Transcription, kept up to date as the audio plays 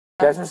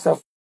guys are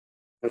so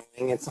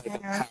annoying. It's like a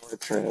power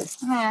trip.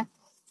 Yeah.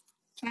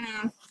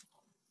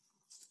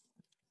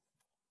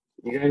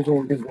 You guys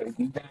are just like,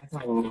 you guys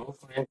have no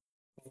friends.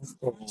 It's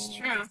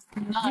true.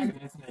 None. You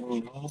guys have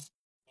no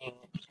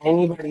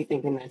anybody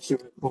thinking that you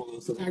were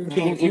cool. So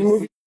you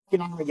move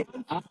it on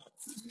again.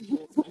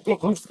 Okay.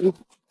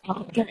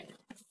 Okay.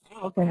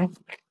 Okay.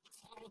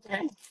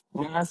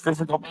 No, that's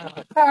physical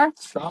violence.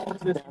 Stop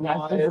resisting.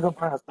 That's physical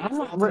violence. I'm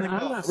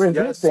not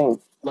resisting. Yes.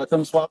 Let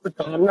them swap the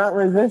color. I'm not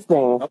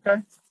resisting.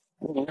 Okay.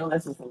 You know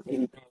this is some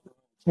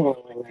 80,000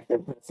 like they're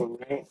pressing,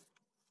 right?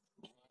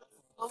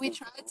 Well, we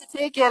tried to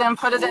take it and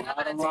put it in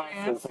evidence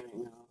for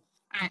you.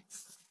 Alright.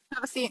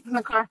 Have a seat in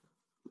the car.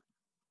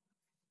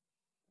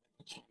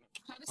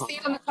 Have a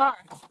seat in the car.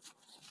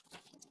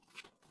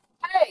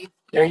 Hey!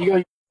 There you go.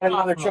 You got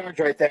another charge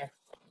right there.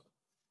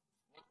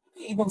 Why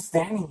are you even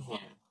standing here?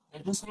 I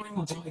just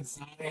want to do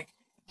exotic.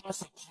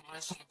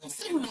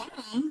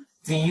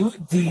 Do you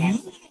want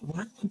to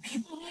work with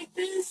people like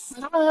this? I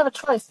don't really have a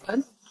choice,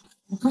 bud.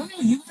 Girl,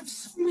 you have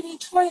so many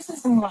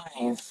choices in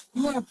life.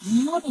 You are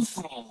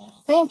beautiful.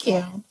 Thank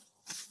you.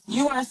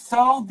 You are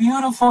so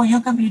beautiful. You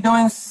could be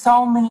doing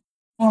so many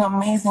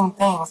amazing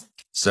things.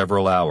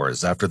 Several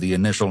hours after the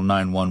initial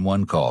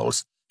 911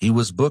 calls, he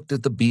was booked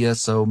at the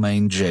BSO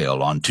main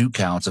jail on 2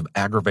 counts of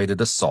aggravated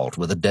assault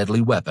with a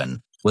deadly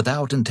weapon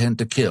without intent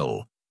to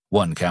kill,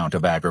 1 count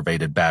of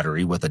aggravated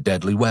battery with a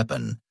deadly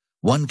weapon,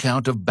 1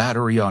 count of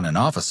battery on an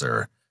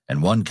officer,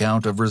 and 1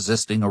 count of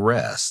resisting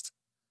arrest.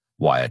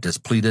 Wyatt has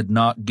pleaded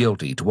not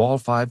guilty to all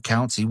 5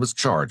 counts he was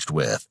charged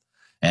with,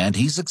 and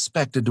he's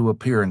expected to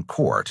appear in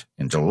court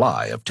in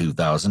July of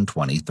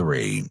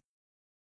 2023.